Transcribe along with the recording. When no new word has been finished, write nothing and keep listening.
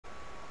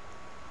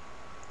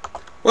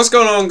What's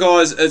going on,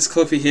 guys? It's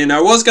Cliffy here. Now,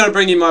 I was going to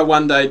bring you my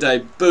one-day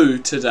debut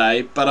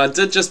today, but I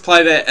did just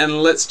play that,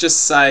 and let's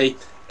just say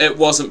it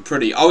wasn't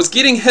pretty. I was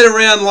getting hit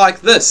around like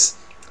this,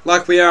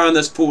 like we are on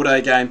this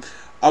 4-day game.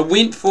 I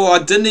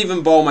didn't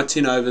even bowl my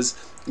 10 overs,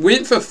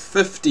 went for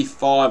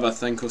 55, I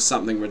think, or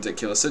something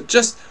ridiculous. It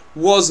just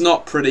was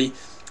not pretty.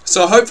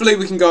 So hopefully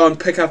we can go and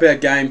pick up our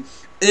game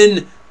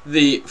in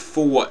the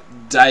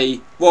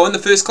 4-day, well, in the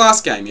first class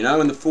game, you know,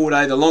 in the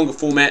 4-day, the longer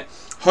format.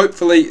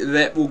 Hopefully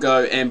that will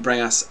go and bring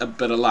us a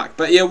bit of luck.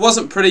 But yeah, it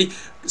wasn't pretty.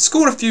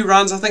 Scored a few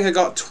runs. I think I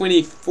got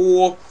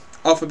 24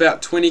 off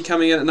about 20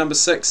 coming in at number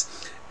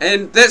 6.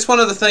 And that's one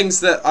of the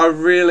things that I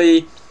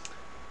really...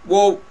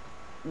 Well,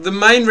 the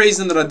main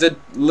reason that I did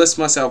list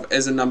myself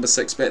as a number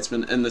 6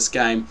 batsman in this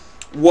game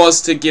was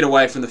to get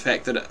away from the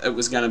fact that it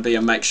was going to be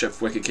a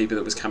makeshift wicketkeeper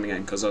that was coming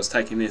in, because I was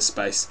taking their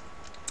space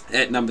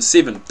at number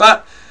 7.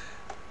 But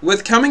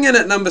with coming in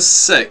at number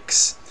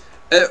 6,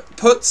 it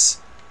puts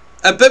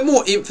a bit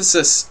more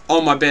emphasis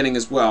on my batting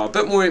as well. A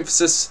bit more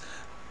emphasis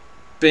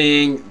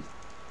being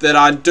that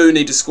I do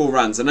need to score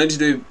runs. I need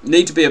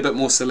to be a bit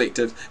more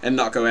selective and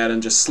not go out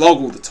and just slog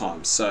all the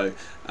time. So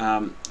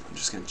I'm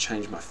just going to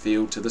change my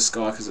field to this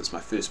guy because it's my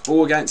first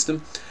ball against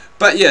him.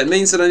 But yeah, it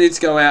means that I need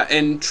to go out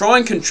and try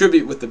and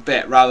contribute with the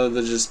bat rather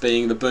than just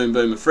being the boom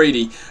boom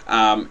Afridi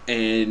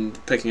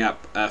and picking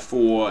up a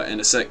 4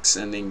 and a 6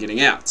 and then getting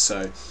out.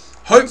 So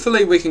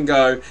hopefully we can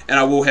go, and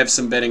I will have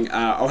some batting.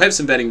 I'll have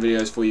some batting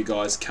videos for you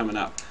guys coming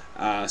up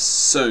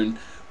soon.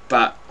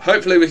 But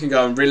hopefully we can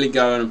go and really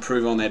go and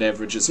improve on that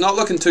average. It's not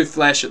looking too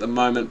flash at the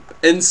moment.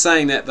 In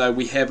saying that, though,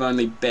 we have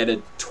only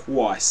batted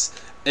twice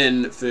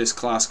in first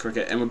class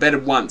cricket, and we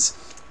batted once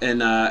in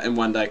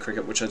one-day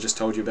cricket, which I just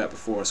told you about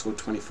before. I scored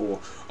 24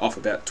 off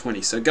about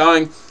 20. So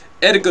going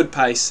at a good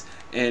pace,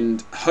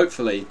 and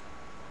hopefully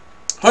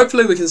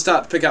we can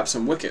start to pick up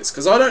some wickets,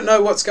 because I don't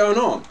know what's going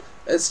on.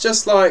 It's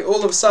just like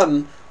all of a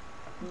sudden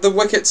the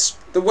wicket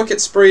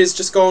spree has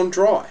just gone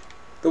dry.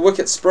 The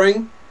wicket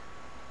spring,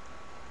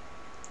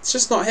 it's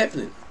just not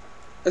happening.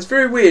 It's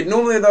very weird.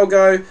 Normally they'll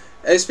go,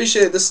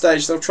 especially at this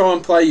stage, they'll try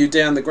and play you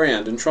down the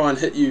ground and try and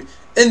hit you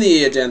in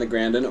the air down the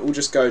ground, and it will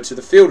just go to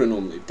the fielder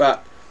normally.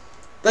 But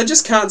they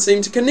just can't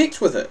seem to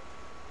connect with it.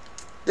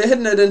 They're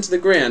hitting it into the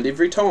ground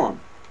every time.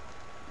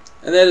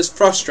 And that is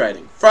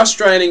frustrating.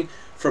 Frustrating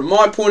from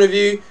my point of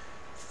view,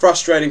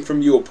 frustrating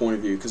from your point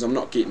of view, because I'm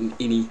not getting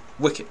any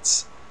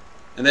wickets.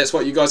 And that's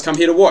what you guys come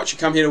here to watch. You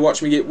come here to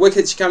watch me get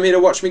wickets, you come here to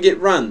watch me get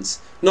runs.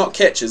 Not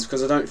catches,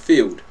 because I don't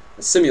field.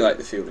 I simulate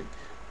the fielding.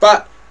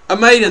 But a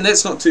maiden,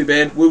 that's not too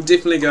bad. We'll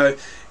definitely go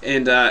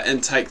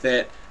and take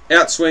that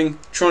outswing,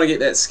 trying to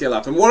get that skill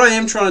up. And what I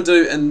am trying to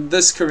do in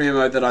this career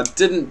mode that I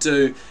didn't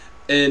do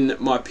in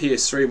my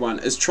PS3 one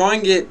is try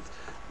and get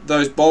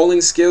those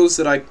bowling skills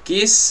that I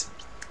guess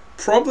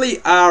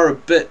probably are a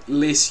bit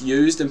less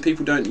used and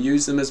people don't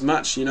use them as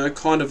much, you know,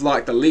 kind of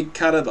like the leg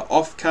cutter, the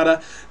off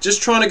cutter.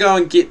 Just trying to go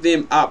and get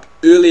them up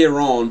earlier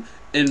on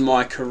in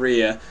my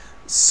career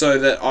so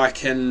that I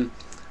can,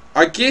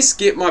 I guess,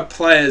 get my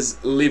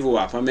players level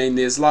up. I mean,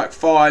 there's like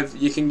 5,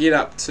 you can get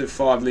up to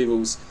 5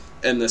 levels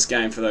in this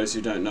game for those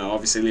who don't know.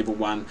 Obviously level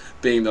 1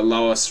 being the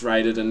lowest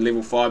rated and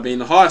level 5 being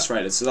the highest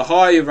rated. So the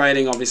higher your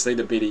rating, obviously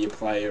the better your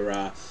player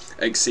are,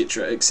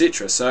 etc,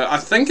 etc. So I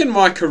think in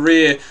my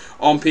career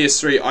on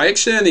PS3 I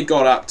actually only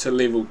got up to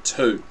level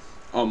 2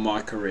 on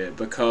my career,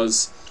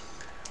 because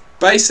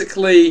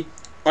basically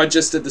I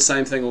just did the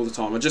same thing all the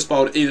time. I just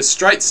bowled either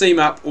straight seam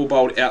up or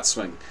bowled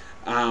outswing.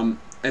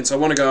 And so I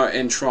want to go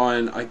and try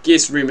and, I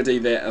guess, remedy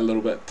that a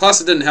little bit.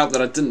 Plus it didn't help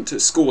that I didn't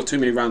score too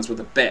many runs with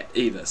a bat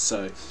either.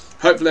 So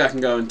hopefully I can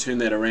go and turn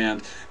that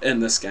around in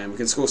this game. We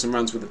can score some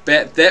runs with a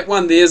bat. That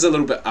one there's a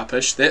little bit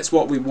uppish. That's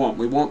what we want.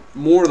 We want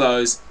more of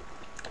those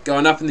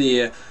going up in the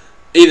air,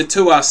 either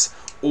to us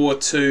or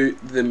to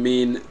the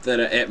men that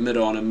are at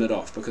mid-on and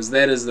mid-off, because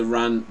that is the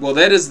run, well,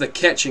 that is the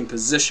catching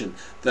position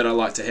that I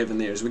like to have in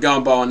there, as we go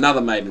and bowl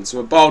another maiden.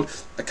 So we've bowled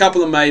a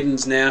couple of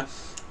maidens now,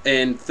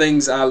 and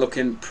things are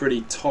looking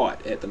pretty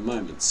tight at the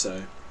moment,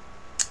 so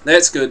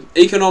that's good.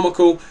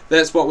 Economical,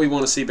 that's what we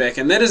want to see back,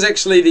 and that is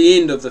actually the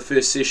end of the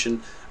first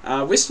session.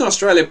 Western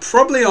Australia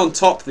probably on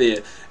top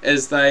there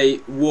as they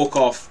walk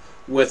off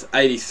with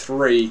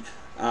 83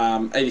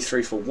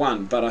 for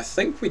 1, but I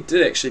think we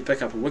did actually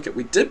pick up a wicket.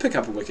 We did pick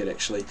up a wicket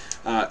actually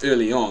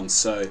early on,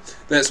 so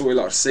that's what we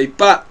like to see.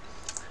 But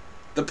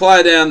the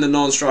player down the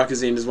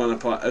non-strikers end is one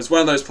of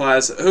those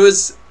players who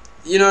is,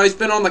 you know, he's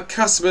been on the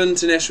cusp of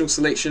international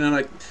selection,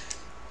 and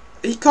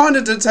he kind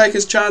of did take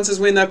his chances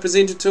when they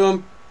presented to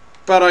him,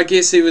 but I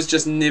guess he was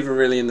just never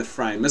really in the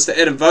frame. Mr.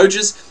 Adam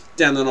Voges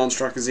down the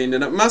non-strikers end,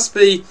 and it must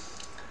be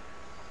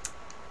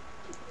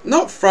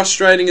not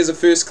frustrating as a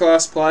first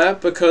class player,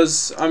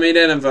 because I mean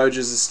Adam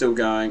Voges is still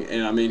going,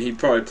 and I mean he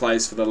probably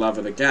plays for the love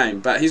of the game,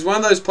 but he's one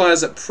of those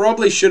players that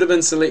probably should have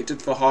been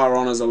selected for higher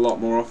honours a lot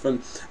more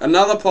often.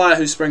 Another player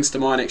who springs to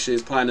mind actually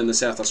is playing in the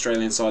South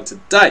Australian side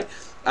today,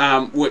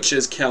 which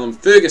is Callum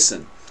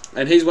Ferguson,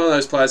 and he's one of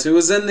those players who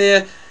was in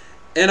there,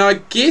 and I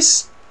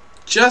guess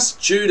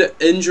just due to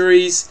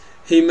injuries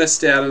he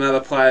missed out on other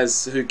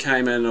players who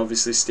came in and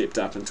obviously stepped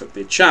up and took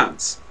their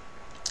chance.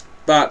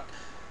 But,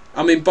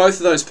 I mean, both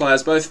of those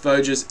players, both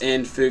Voges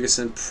and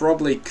Ferguson,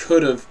 probably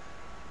could have,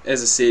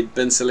 as I said,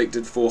 been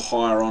selected for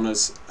higher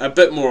honours a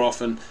bit more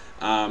often.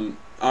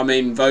 I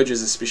mean,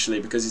 Voges especially,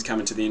 because he's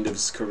coming to the end of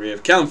his career.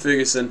 Callum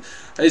Ferguson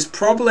is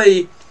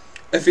probably,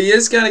 if he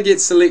is going to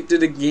get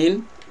selected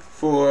again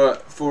for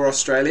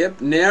Australia,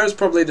 now is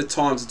probably the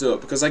time to do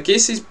it, because I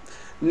guess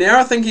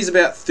I think he's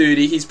about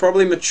 30. He's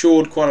probably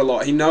matured quite a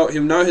lot.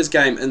 He'll know his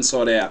game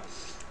inside out.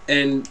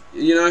 And,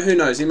 you know, who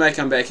knows, he may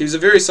come back. He was a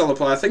very solid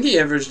player. I think he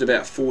averaged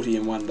about 40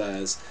 in one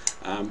days.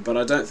 But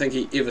I don't think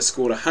he ever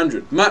scored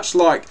 100. Much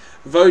like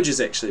Voges,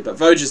 actually. But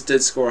Voges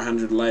did score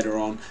 100 later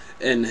on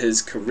in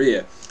his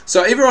career.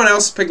 So everyone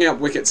else is picking up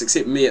wickets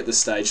except me at this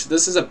stage. So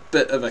this is a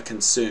bit of a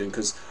concern,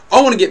 because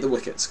I want to get the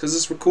wickets, because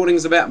this recording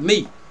is about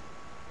me.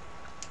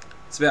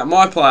 It's about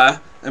my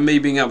player and me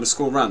being able to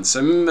score runs. So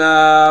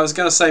I was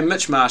going to say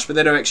Mitch Marsh, but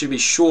that'll actually be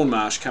Sean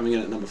Marsh coming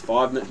in at number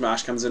 5. Mitch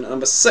Marsh comes in at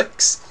number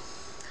 6.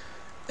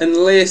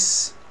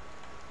 Unless,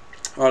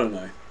 I don't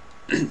know,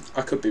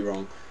 I could be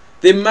wrong.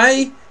 There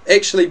may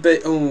actually be,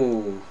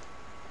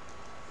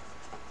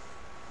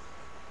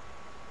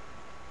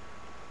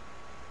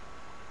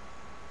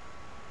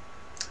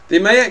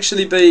 there may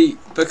actually be,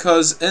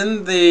 because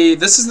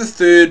this is the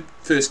third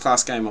first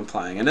class game I'm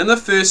playing, and in the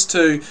first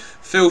two,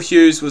 Phil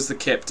Hughes was the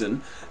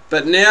captain,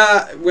 but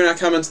now when I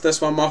come into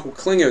this one, Michael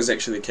Klinger is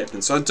actually the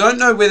captain. So I don't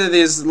know whether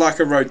there's like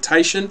a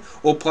rotation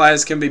or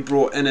players can be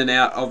brought in and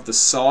out of the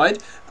side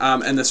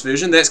in this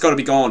version. That's got to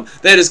be gone.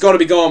 That has got to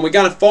be gone. We're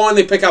going to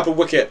finally pick up a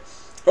wicket.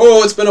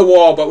 Oh, it's been a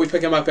while, but we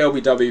pick him up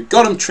LBW.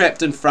 Got him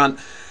trapped in front.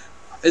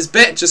 His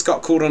bat just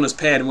got caught on his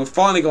pad, and we've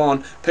finally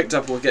gone, picked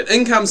up a wicket.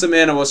 In comes the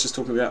man I was just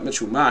talking about,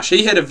 Mitchell Marsh.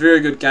 He had a very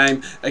good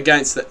game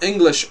against the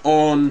English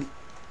on...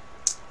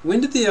 When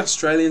did the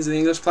Australians and the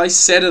English play?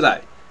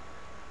 Saturday.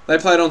 They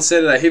played on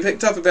Saturday. He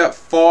picked up about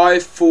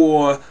 5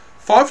 for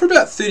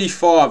about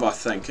 35, I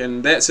think,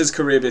 and that's his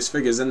career best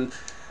figures. And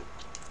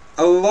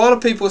a lot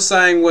of people are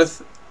saying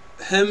with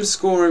him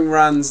scoring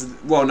runs,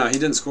 well, no, he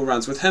didn't score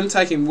runs, with him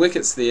taking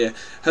wickets there,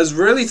 has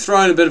really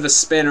thrown a bit of a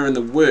spanner in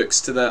the works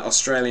to the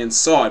Australian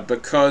side,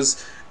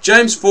 because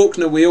James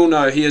Faulkner, we all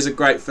know he is a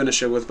great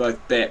finisher with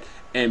both bat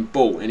and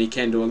ball, and he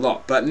can do a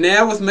lot. But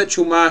now with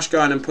Mitchell Marsh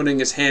going and putting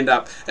his hand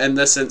up in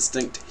this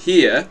instinct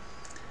here,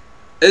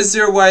 is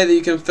there a way that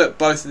you can fit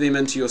both of them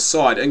into your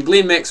side? And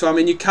Glenn Maxwell, I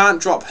mean, you can't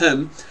drop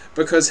him,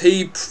 because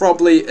he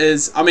probably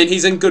is, I mean,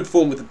 he's in good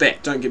form with the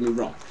bat, don't get me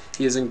wrong.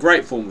 He is in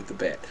great form with the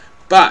bat.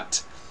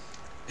 But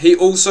he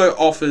also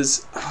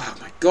offers, oh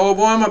my god,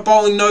 why am I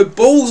bowling no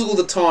balls all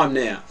the time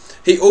now?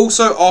 He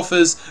also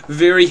offers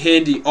very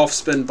handy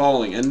off-spin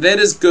bowling, and that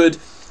is good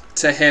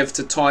to have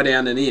to tie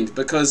down an end,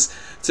 because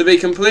to be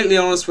completely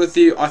honest with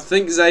you, I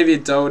think Xavier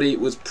Doherty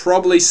was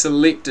probably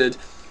selected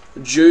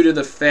due to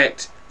the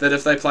fact that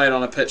if they played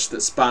on a pitch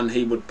that spun,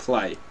 he would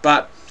play.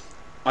 But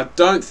I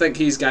don't think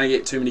he's going to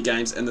get too many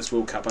games in this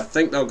World Cup. I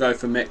think they'll go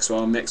for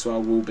Maxwell, and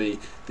Maxwell will be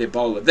their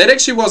bowler. That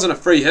actually wasn't a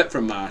free hit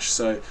from Marsh,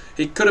 so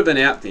he could have been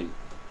out then.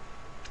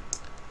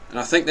 And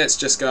I think that's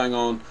just going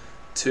on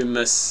to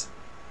miss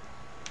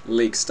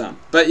leg stump.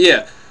 But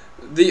yeah,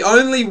 the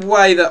only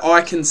way that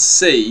I can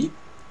see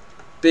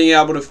being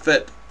able to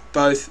fit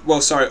both, well,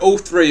 sorry, all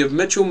three of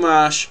Mitchell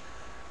Marsh,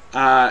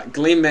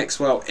 Glenn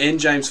Maxwell and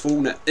James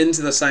Faulkner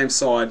into the same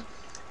side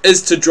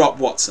is to drop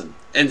Watson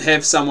and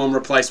have someone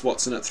replace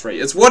Watson at 3.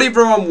 It's what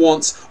everyone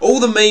wants. All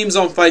the memes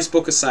on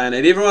Facebook are saying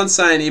it. Everyone's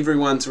saying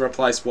everyone to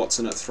replace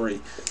Watson at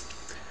 3.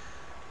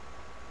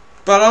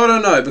 But I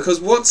don't know, because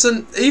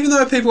Watson, even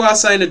though people are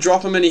saying to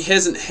drop him and he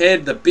hasn't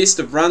had the best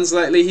of runs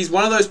lately, he's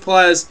one of those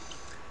players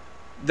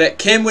that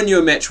can win you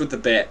a match with the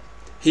bat.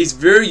 He's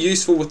very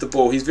useful with the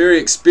ball. He's very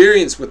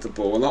experienced with the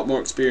ball, a lot more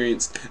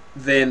experienced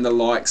than the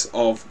likes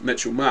of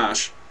Mitchell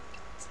Marsh.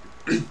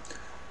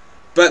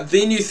 But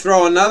then you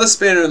throw another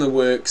spanner in the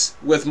works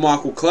with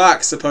Michael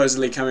Clarke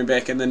supposedly coming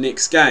back in the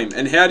next game.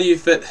 And how do you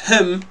fit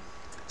him,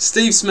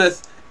 Steve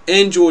Smith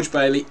and George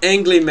Bailey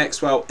and Glenn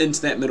Maxwell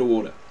into that middle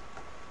order?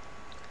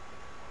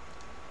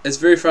 It's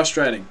very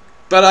frustrating.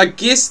 But I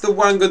guess the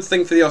one good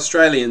thing for the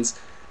Australians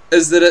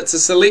is that it's a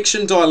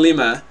selection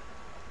dilemma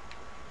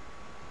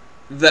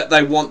that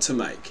they want to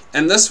make.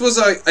 And this was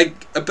a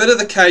bit of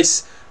the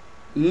case,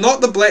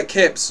 not the Black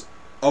Caps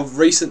of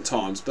recent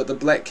times, but the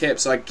Black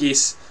Caps, I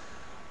guess,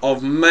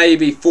 of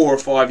maybe 4 or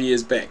 5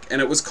 years back.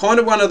 And it was kind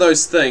of one of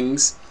those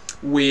things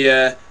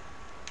where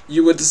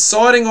you were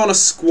deciding on a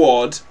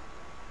squad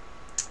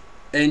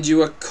and you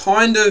were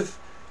kind of,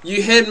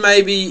 you had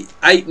maybe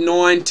 8,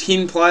 9,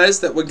 10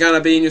 players that were going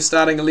to be in your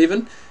starting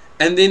 11,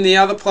 and then the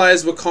other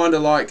players were kind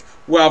of like,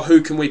 well,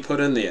 who can we put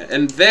in there?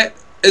 And that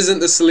isn't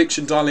the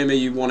selection dilemma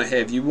you want to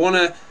have. You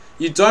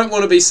don't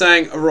want to be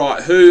saying, all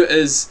right, who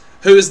is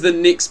the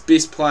next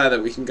best player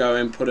that we can go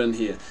and put in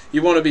here?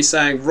 You want to be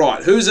saying,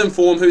 right, who's in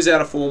form, who's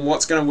out of form,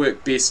 what's going to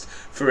work best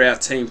for our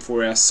team,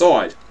 for our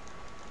side?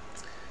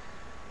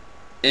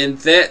 And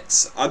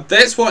that's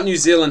what New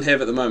Zealand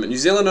have at the moment. New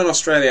Zealand and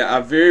Australia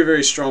are very,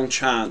 very strong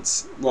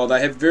chance. Well, they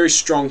have very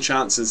strong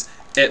chances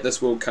at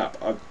this World Cup.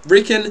 I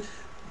reckon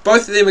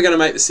both of them are going to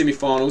make the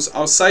semi-finals.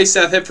 I'll say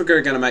South Africa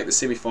are going to make the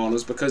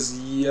semi-finals because,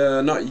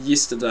 not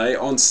yesterday,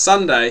 on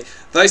Sunday,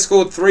 they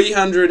scored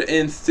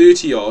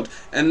 330 odd,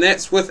 and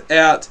that's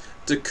without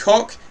de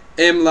Kock,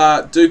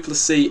 Amla, du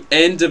Plessis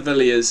and de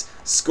Villiers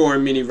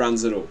scoring many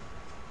runs at all.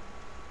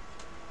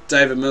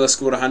 David Miller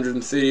scored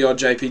 130 odd,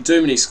 JP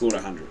Duminy scored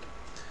 100.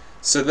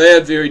 So they're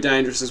very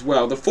dangerous as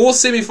well. The 4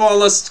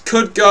 semi-finalists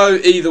could go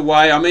either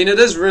way. I mean, it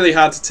is really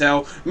hard to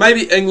tell.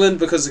 Maybe England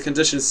because the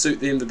conditions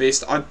suit them the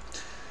best.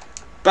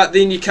 But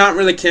then you can't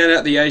really count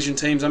out the Asian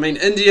teams. I mean,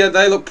 India,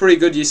 they looked pretty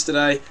good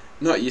yesterday.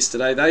 Not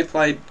yesterday. They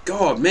played...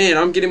 God, man,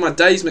 I'm getting my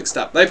days mixed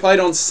up. They played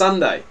on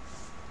Sunday.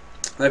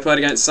 They played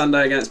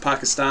against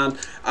Pakistan.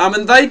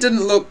 And they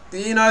didn't look,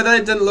 they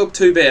didn't look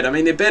too bad. I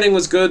mean, their batting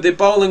was good. Their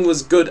bowling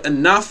was good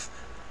enough.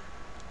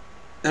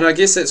 And I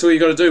guess that's all you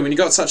got to do. When you've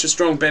got such a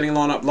strong batting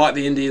lineup like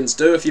the Indians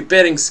do, if your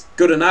batting's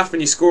good enough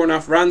and you score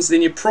enough runs,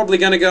 then you're probably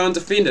going to go and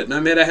defend it, no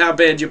matter how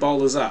bad your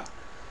bowlers are.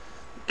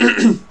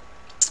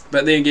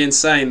 But then again,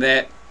 saying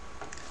that,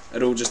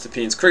 it all just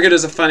depends. Cricket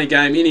is a funny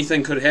game.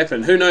 Anything could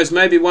happen. Who knows?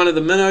 Maybe one of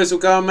the minnows will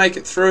go and make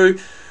it through.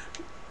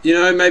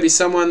 Maybe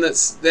someone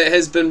that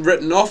has been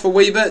written off a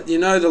wee bit. The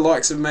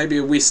likes of maybe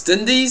a West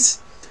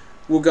Indies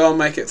will go and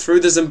make it through.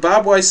 The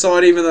Zimbabwe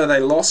side, even though they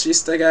lost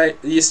yesterday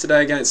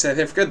against South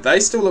Africa, they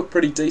still look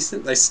pretty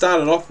decent. They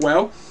started off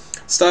well,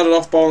 started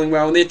off bowling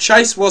well, and their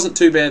chase wasn't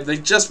too bad. They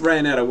just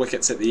ran out of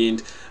wickets at the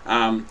end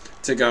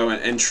to go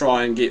and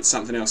try and get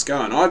something else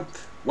going.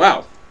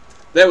 Wow,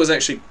 that was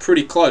actually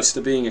pretty close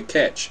to being a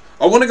catch.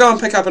 I want to go and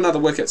pick up another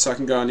wicket so I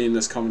can go and end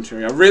this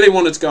commentary. I really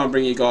wanted to go and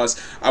bring you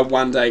guys a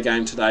one-day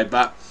game today,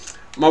 but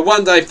my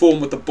one-day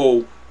form with the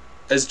ball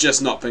has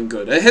just not been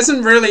good. It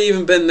hasn't really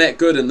even been that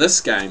good in this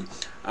game,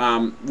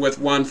 with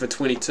 1 for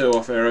 22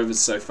 off our overs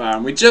so far,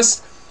 and we're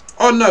just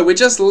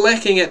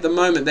lacking at the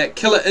moment that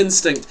killer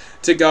instinct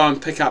to go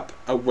and pick up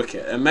a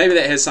wicket. And maybe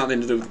that has something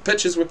to do with the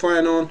pitches we're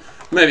playing on,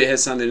 maybe it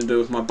has something to do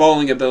with my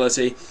bowling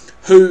ability,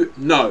 who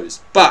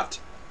knows. But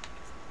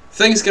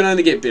things can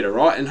only get better,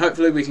 right? And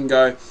hopefully we can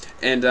go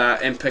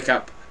and pick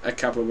up a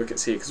couple of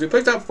wickets here, because we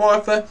picked up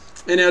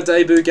 5 in our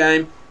debut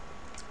game.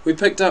 We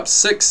picked up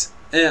 6.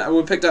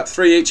 We picked up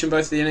 3 each in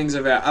both the innings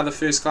of our other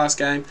first-class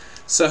game.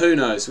 So who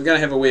knows? We're going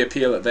to have a wee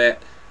appeal at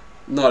that.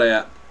 Not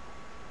out.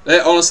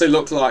 That honestly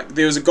looked like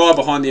there was a guy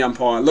behind the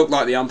umpire. It looked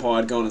like the umpire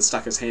had gone and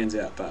stuck his hands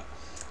out, but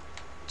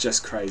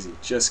just crazy.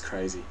 Just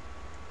crazy.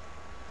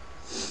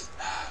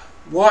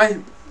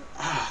 Why?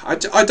 I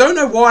don't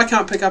know why I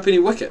can't pick up any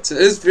wickets.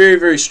 It is very,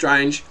 very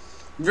strange.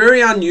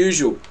 Very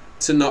unusual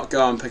to not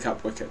go and pick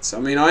up wickets. I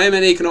mean, I am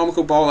an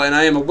economical bowler and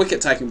I am a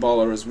wicket-taking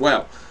bowler as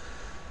well.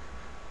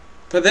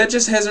 But that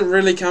just hasn't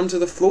really come to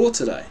the floor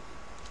today,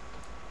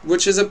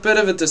 which is a bit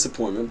of a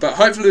disappointment. But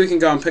hopefully we can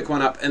go and pick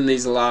one up in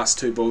these last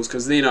 2 balls,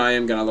 because then I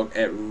am going to look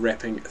at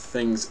wrapping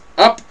things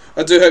up.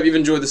 I do hope you've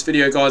enjoyed this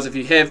video, guys. If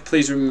you have,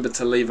 please remember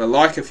to leave a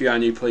like. If you are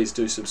new, please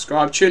do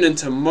subscribe. Tune in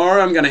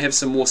tomorrow. I'm going to have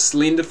some more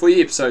Slender for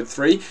you, episode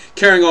 3.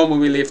 Carrying on where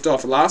we left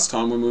off last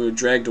time when we were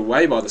dragged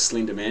away by the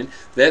Slender Man.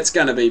 That's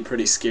going to be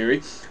pretty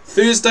scary.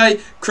 Thursday,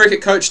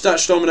 Cricket Coach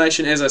Dutch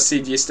Domination. As I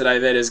said yesterday,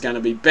 that is going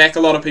to be back. A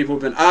lot of people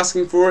have been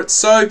asking for it,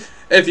 so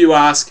if you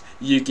ask,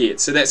 you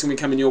get. So that's going to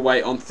be coming your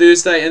way on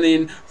Thursday, and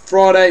then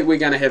Friday we're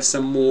going to have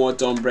some more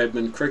Don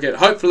Bradman cricket.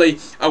 Hopefully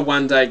a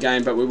one-day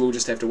game, but we will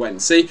just have to wait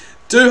and see.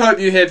 Do hope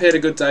you have had a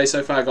good day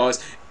so far,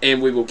 guys,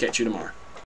 and we will catch you tomorrow.